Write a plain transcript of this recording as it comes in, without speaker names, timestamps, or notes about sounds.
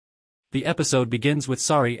The episode begins with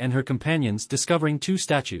Sari and her companions discovering two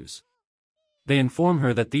statues. They inform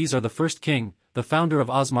her that these are the first king, the founder of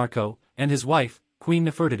Osmarco, and his wife, Queen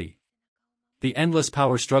Nefertiti. The endless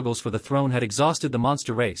power struggles for the throne had exhausted the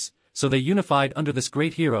monster race, so they unified under this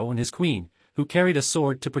great hero and his queen, who carried a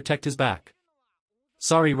sword to protect his back.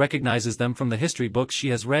 Sari recognizes them from the history books she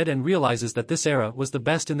has read and realizes that this era was the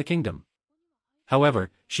best in the kingdom. However,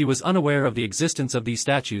 she was unaware of the existence of these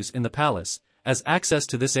statues in the palace, as access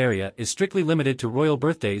to this area is strictly limited to royal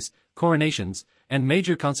birthdays, coronations, and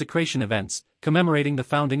major consecration events, commemorating the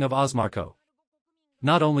founding of Osmarco.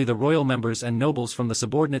 Not only the royal members and nobles from the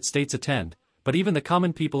subordinate states attend, but even the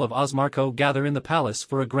common people of Osmarco gather in the palace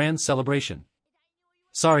for a grand celebration.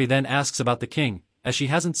 Sari then asks about the king, as she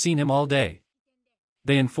hasn't seen him all day.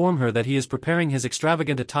 They inform her that he is preparing his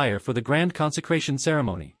extravagant attire for the grand consecration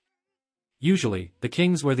ceremony. Usually, the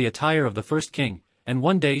kings wear the attire of the first king, and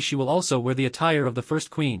one day she will also wear the attire of the first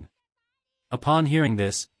queen. Upon hearing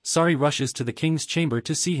this, Sari rushes to the king's chamber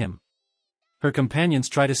to see him. Her companions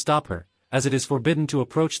try to stop her, as it is forbidden to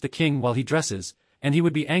approach the king while he dresses, and he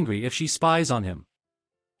would be angry if she spies on him.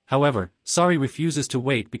 However, Sari refuses to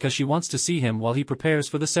wait because she wants to see him while he prepares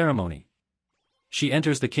for the ceremony. She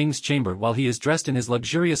enters the king's chamber while he is dressed in his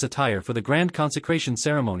luxurious attire for the grand consecration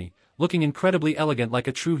ceremony, looking incredibly elegant like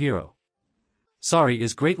a true hero. Sari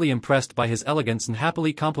is greatly impressed by his elegance and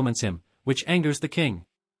happily compliments him, which angers the king.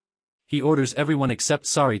 He orders everyone except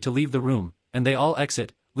Sari to leave the room, and they all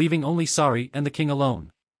exit, leaving only Sari and the king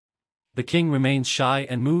alone. The king remains shy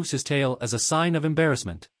and moves his tail as a sign of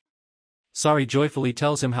embarrassment. Sari joyfully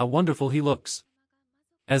tells him how wonderful he looks.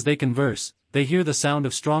 As they converse, they hear the sound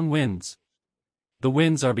of strong winds. The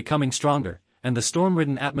winds are becoming stronger, and the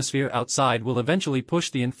storm-ridden atmosphere outside will eventually push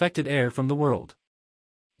the infected air from the world.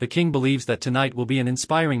 The king believes that tonight will be an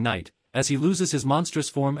inspiring night, as he loses his monstrous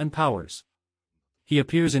form and powers. He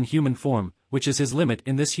appears in human form, which is his limit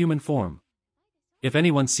in this human form. If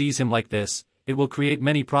anyone sees him like this, it will create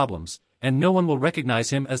many problems, and no one will recognize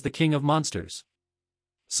him as the king of monsters.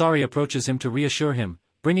 Sari approaches him to reassure him,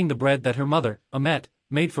 bringing the bread that her mother, Amet,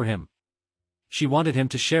 made for him. She wanted him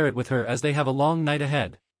to share it with her as they have a long night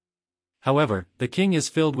ahead. However, the king is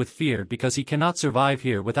filled with fear because he cannot survive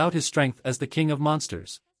here without his strength as the king of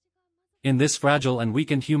monsters. In this fragile and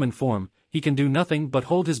weakened human form, he can do nothing but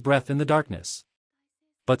hold his breath in the darkness.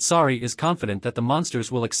 But Sari is confident that the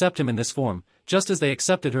monsters will accept him in this form, just as they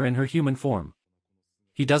accepted her in her human form.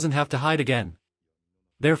 He doesn't have to hide again.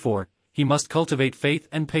 Therefore, he must cultivate faith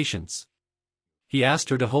and patience. He asked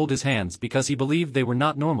her to hold his hands because he believed they were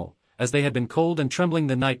not normal, as they had been cold and trembling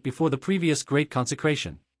the night before the previous great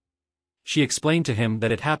consecration. She explained to him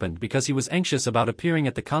that it happened because he was anxious about appearing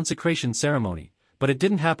at the consecration ceremony, but it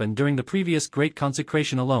didn't happen during the previous great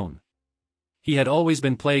consecration alone. He had always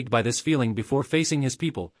been plagued by this feeling before facing his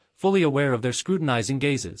people, fully aware of their scrutinizing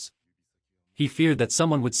gazes. He feared that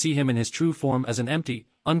someone would see him in his true form as an empty,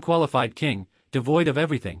 unqualified king, devoid of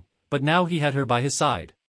everything, but now he had her by his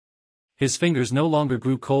side. His fingers no longer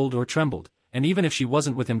grew cold or trembled, and even if she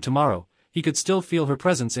wasn't with him tomorrow, he could still feel her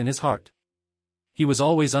presence in his heart. He was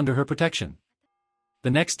always under her protection.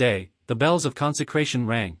 The next day, the bells of consecration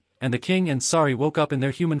rang, and the king and Sari woke up in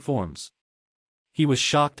their human forms. He was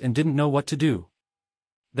shocked and didn't know what to do.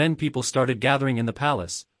 Then people started gathering in the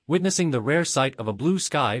palace, witnessing the rare sight of a blue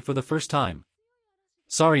sky for the first time.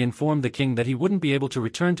 Sari informed the king that he wouldn't be able to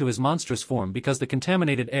return to his monstrous form because the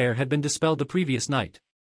contaminated air had been dispelled the previous night.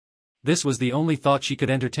 This was the only thought she could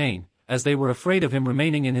entertain, as they were afraid of him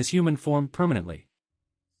remaining in his human form permanently.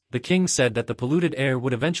 The king said that the polluted air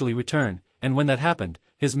would eventually return, and when that happened,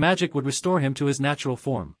 his magic would restore him to his natural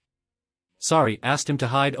form. Sari asked him to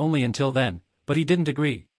hide only until then, but he didn't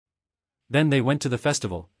agree. Then they went to the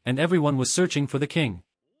festival, and everyone was searching for the king.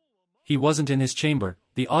 He wasn't in his chamber,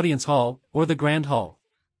 the audience hall, or the grand hall.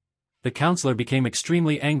 The counselor became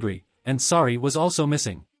extremely angry, and Sari was also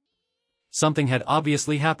missing. Something had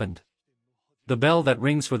obviously happened. The bell that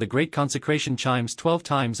rings for the great consecration chimes 12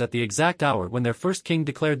 times at the exact hour when their first king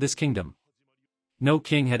declared this kingdom. No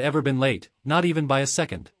king had ever been late, not even by a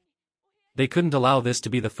second. They couldn't allow this to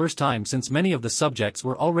be the first time since many of the subjects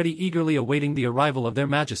were already eagerly awaiting the arrival of their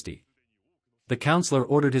majesty. The counselor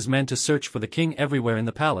ordered his men to search for the king everywhere in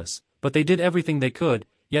the palace, but they did everything they could,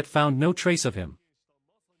 yet found no trace of him.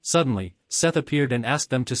 Suddenly, Seth appeared and asked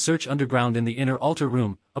them to search underground in the inner altar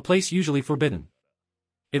room, a place usually forbidden.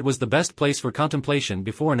 It was the best place for contemplation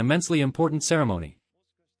before an immensely important ceremony.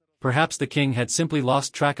 Perhaps the king had simply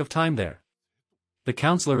lost track of time there. The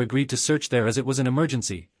counselor agreed to search there as it was an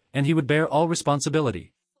emergency, and he would bear all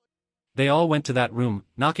responsibility. They all went to that room,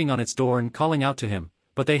 knocking on its door and calling out to him,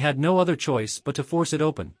 but they had no other choice but to force it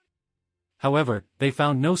open. However, they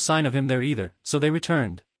found no sign of him there either, so they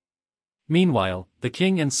returned. Meanwhile, the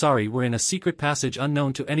king and Sari were in a secret passage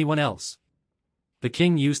unknown to anyone else. The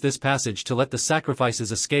king used this passage to let the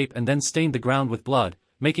sacrifices escape and then stained the ground with blood,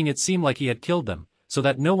 making it seem like he had killed them, so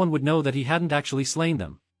that no one would know that he hadn't actually slain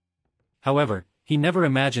them. However, he never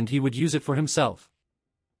imagined he would use it for himself.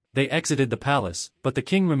 They exited the palace, but the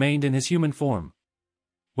king remained in his human form.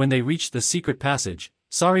 When they reached the secret passage,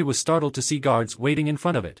 Sari was startled to see guards waiting in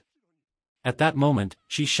front of it. At that moment,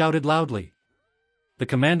 she shouted loudly. The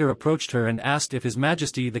commander approached her and asked if His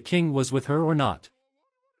Majesty the king was with her or not.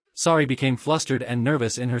 Sari became flustered and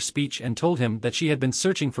nervous in her speech and told him that she had been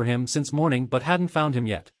searching for him since morning but hadn't found him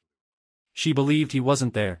yet. She believed he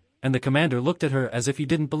wasn't there, and the commander looked at her as if he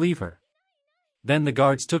didn't believe her. Then the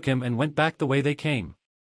guards took him and went back the way they came.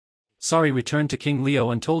 Sari returned to King Leo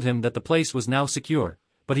and told him that the place was now secure,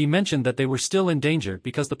 but he mentioned that they were still in danger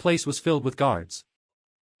because the place was filled with guards.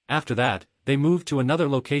 After that, they moved to another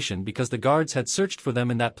location because the guards had searched for them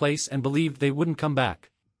in that place and believed they wouldn't come back.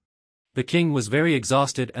 The king was very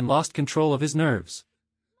exhausted and lost control of his nerves.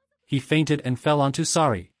 He fainted and fell onto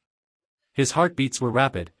Sari. His heartbeats were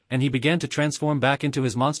rapid, and he began to transform back into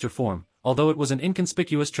his monster form, although it was an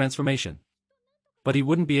inconspicuous transformation. But he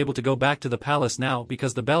wouldn't be able to go back to the palace now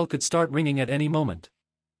because the bell could start ringing at any moment.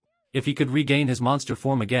 If he could regain his monster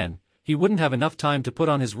form again, he wouldn't have enough time to put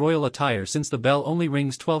on his royal attire since the bell only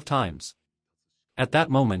rings 12 times. At that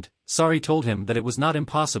moment, Sari told him that it was not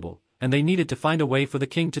impossible, and they needed to find a way for the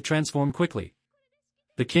king to transform quickly.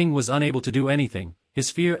 The king was unable to do anything,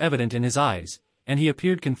 his fear evident in his eyes, and he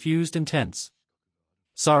appeared confused and tense.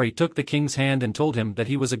 Sari took the king's hand and told him that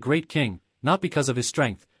he was a great king, not because of his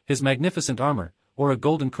strength, his magnificent armor, or a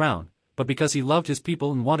golden crown, but because he loved his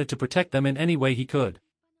people and wanted to protect them in any way he could.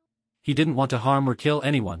 He didn't want to harm or kill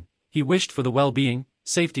anyone, he wished for the well-being,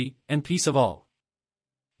 safety, and peace of all.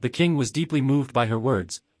 The king was deeply moved by her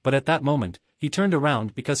words, but at that moment, he turned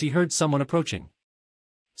around because he heard someone approaching.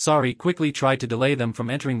 Sari quickly tried to delay them from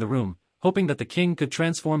entering the room, hoping that the king could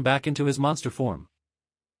transform back into his monster form.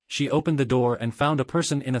 She opened the door and found a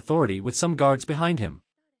person in authority with some guards behind him.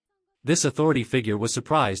 This authority figure was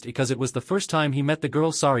surprised because it was the first time he met the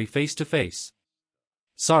girl Sari face to face.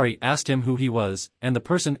 Sari asked him who he was, and the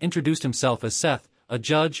person introduced himself as Seth, a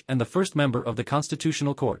judge and the first member of the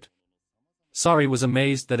Constitutional Court. Sari was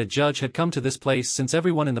amazed that a judge had come to this place since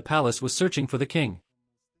everyone in the palace was searching for the king.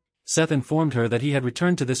 Seth informed her that he had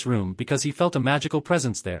returned to this room because he felt a magical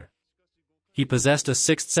presence there. He possessed a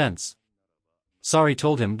sixth sense. Sari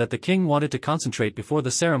told him that the king wanted to concentrate before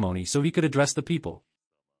the ceremony so he could address the people.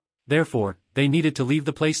 Therefore, they needed to leave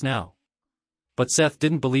the place now. But Seth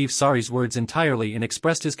didn't believe Sari's words entirely and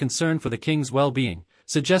expressed his concern for the king's well-being,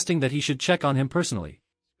 suggesting that he should check on him personally.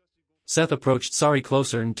 Seth approached Sari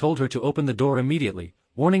closer and told her to open the door immediately,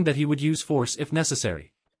 warning that he would use force if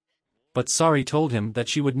necessary. But Sari told him that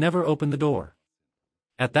she would never open the door.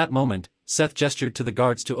 At that moment, Seth gestured to the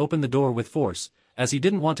guards to open the door with force, as he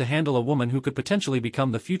didn't want to handle a woman who could potentially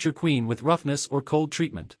become the future queen with roughness or cold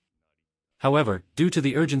treatment. However, due to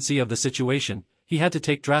the urgency of the situation, he had to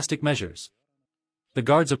take drastic measures. The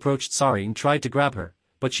guards approached Sari and tried to grab her,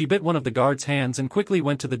 but she bit one of the guards' hands and quickly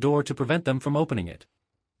went to the door to prevent them from opening it.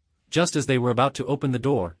 Just as they were about to open the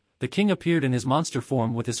door, the king appeared in his monster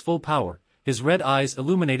form with his full power, his red eyes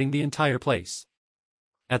illuminating the entire place.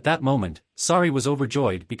 At that moment, Sari was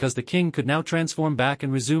overjoyed because the king could now transform back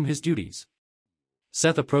and resume his duties.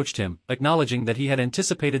 Seth approached him, acknowledging that he had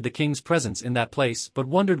anticipated the king's presence in that place but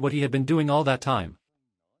wondered what he had been doing all that time.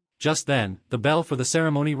 Just then, the bell for the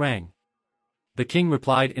ceremony rang. The king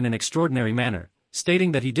replied in an extraordinary manner,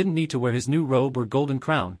 stating that he didn't need to wear his new robe or golden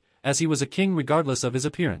crown, as he was a king regardless of his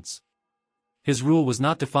appearance. His rule was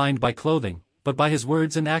not defined by clothing, but by his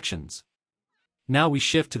words and actions. Now we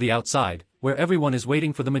shift to the outside, where everyone is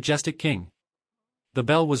waiting for the majestic king. The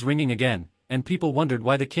bell was ringing again, and people wondered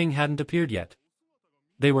why the king hadn't appeared yet.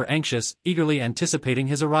 They were anxious, eagerly anticipating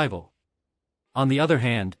his arrival. On the other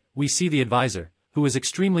hand, we see the advisor, who is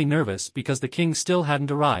extremely nervous because the king still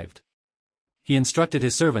hadn't arrived. He instructed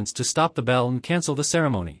his servants to stop the bell and cancel the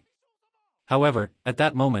ceremony. However, at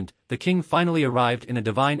that moment, the king finally arrived in a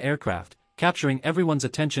divine aircraft, capturing everyone's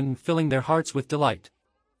attention and filling their hearts with delight.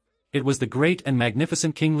 It was the great and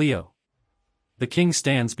magnificent King Leo. The king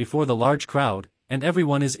stands before the large crowd, and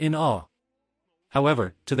everyone is in awe.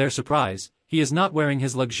 However, to their surprise, he is not wearing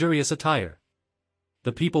his luxurious attire.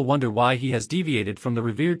 The people wonder why he has deviated from the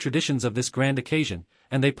revered traditions of this grand occasion,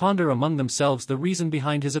 and they ponder among themselves the reason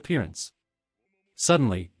behind his appearance.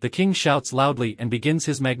 Suddenly, the king shouts loudly and begins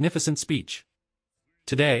his magnificent speech.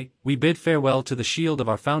 Today, we bid farewell to the shield of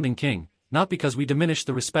our founding king, not because we diminish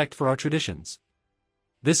the respect for our traditions.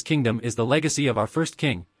 This kingdom is the legacy of our first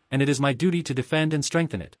king, and it is my duty to defend and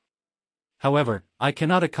strengthen it. However, I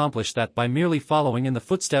cannot accomplish that by merely following in the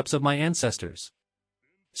footsteps of my ancestors.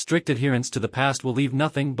 Strict adherence to the past will leave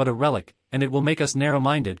nothing but a relic, and it will make us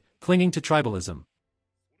narrow-minded, clinging to tribalism.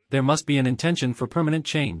 There must be an intention for permanent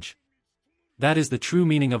change. That is the true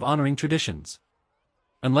meaning of honoring traditions.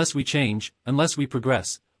 Unless we change, unless we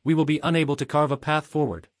progress, we will be unable to carve a path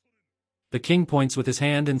forward. The king points with his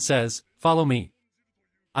hand and says, "Follow me.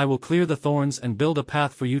 I will clear the thorns and build a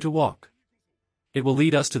path for you to walk. It will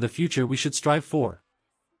lead us to the future we should strive for."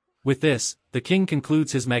 With this, the king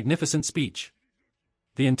concludes his magnificent speech.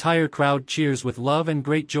 The entire crowd cheers with love and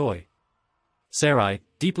great joy. Sarai,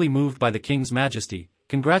 deeply moved by the king's majesty,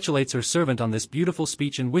 congratulates her servant on this beautiful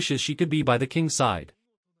speech and wishes she could be by the king's side.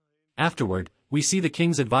 Afterward, we see the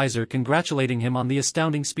king's advisor congratulating him on the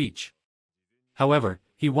astounding speech. However,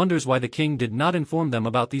 he wonders why the king did not inform them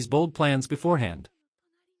about these bold plans beforehand.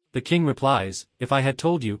 The king replies, "If I had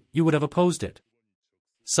told you, you would have opposed it."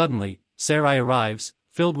 Suddenly, Sarai arrives,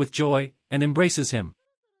 filled with joy, and embraces him.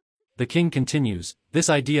 The king continues, "This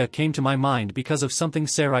idea came to my mind because of something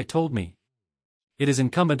Sarai told me. It is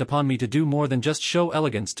incumbent upon me to do more than just show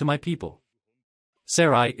elegance to my people."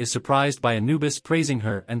 Sarai is surprised by Anubis praising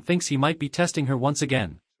her and thinks he might be testing her once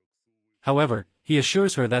again. However, he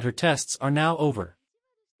assures her that her tests are now over.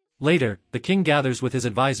 Later, the king gathers with his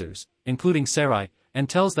advisors, including Sarai, and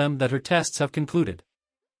tells them that her tests have concluded.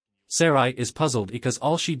 Sarai is puzzled because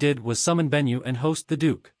all she did was summon Bennu and host the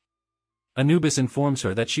duke. Anubis informs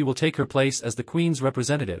her that she will take her place as the queen's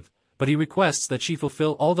representative, but he requests that she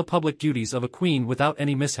fulfill all the public duties of a queen without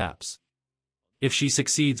any mishaps. If she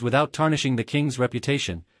succeeds without tarnishing the king's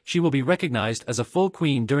reputation, she will be recognized as a full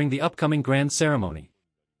queen during the upcoming grand ceremony.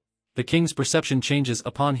 The king's perception changes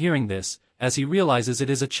upon hearing this, as he realizes it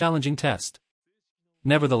is a challenging test.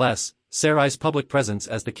 Nevertheless, Sarai's public presence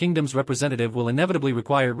as the kingdom's representative will inevitably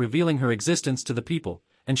require revealing her existence to the people,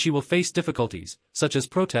 and she will face difficulties, such as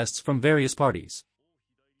protests from various parties.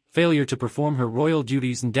 Failure to perform her royal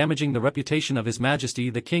duties and damaging the reputation of His Majesty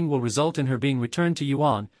the King will result in her being returned to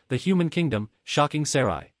Yuan, the human kingdom, shocking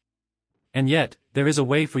Sarai. And yet, there is a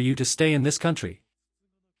way for you to stay in this country.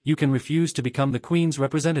 You can refuse to become the Queen's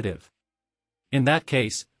representative. In that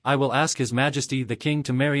case, I will ask His Majesty the King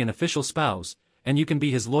to marry an official spouse, and you can be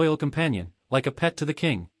his loyal companion, like a pet to the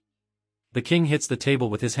king. The king hits the table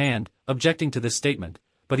with his hand, objecting to this statement,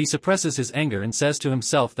 but he suppresses his anger and says to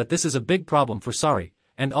himself that this is a big problem for Sarai,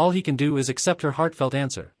 and all he can do is accept her heartfelt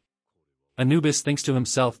answer. Anubis thinks to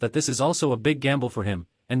himself that this is also a big gamble for him,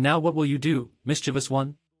 and now what will you do, mischievous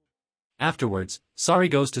one? Afterwards, Sarai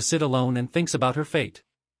goes to sit alone and thinks about her fate.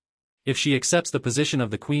 If she accepts the position of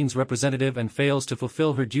the queen's representative and fails to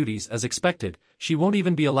fulfill her duties as expected, she won't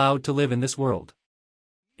even be allowed to live in this world.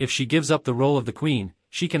 If she gives up the role of the queen,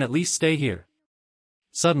 she can at least stay here.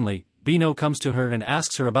 Suddenly, Bino comes to her and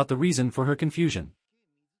asks her about the reason for her confusion.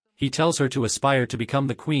 He tells her to aspire to become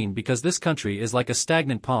the queen because this country is like a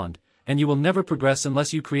stagnant pond, and you will never progress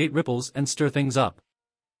unless you create ripples and stir things up.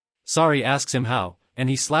 Sarai asks him how, and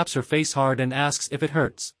he slaps her face hard and asks if it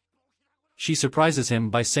hurts. She surprises him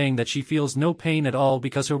by saying that she feels no pain at all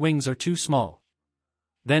because her wings are too small.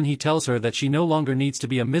 Then he tells her that she no longer needs to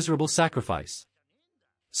be a miserable sacrifice.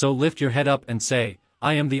 So lift your head up and say,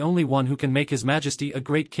 I am the only one who can make His Majesty a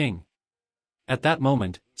great king. At that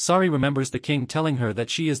moment, Sarai remembers the king telling her that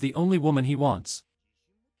she is the only woman he wants.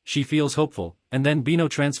 She feels hopeful, and then Bino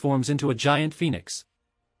transforms into a giant phoenix.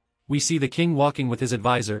 We see the king walking with his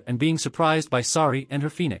advisor and being surprised by Sarai and her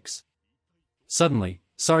phoenix. Suddenly,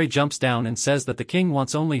 Sarai jumps down and says that the king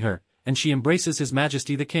wants only her, and she embraces His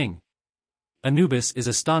Majesty the king. Anubis is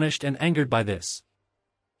astonished and angered by this.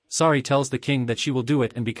 Sarai tells the king that she will do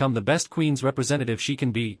it and become the best queen's representative she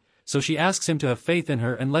can be, so she asks him to have faith in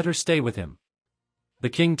her and let her stay with him. The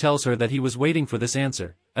king tells her that he was waiting for this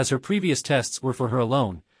answer, as her previous tests were for her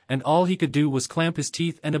alone, and all he could do was clamp his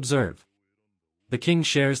teeth and observe. The king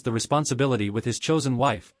shares the responsibility with his chosen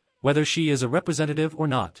wife, whether she is a representative or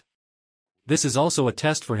not. This is also a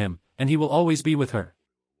test for him, and he will always be with her.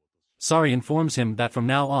 Sarai informs him that from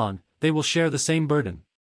now on, they will share the same burden.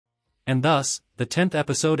 And thus, the 10th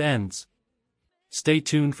episode ends. Stay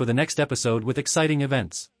tuned for the next episode with exciting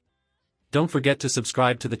events. Don't forget to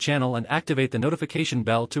subscribe to the channel and activate the notification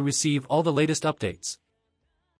bell to receive all the latest updates.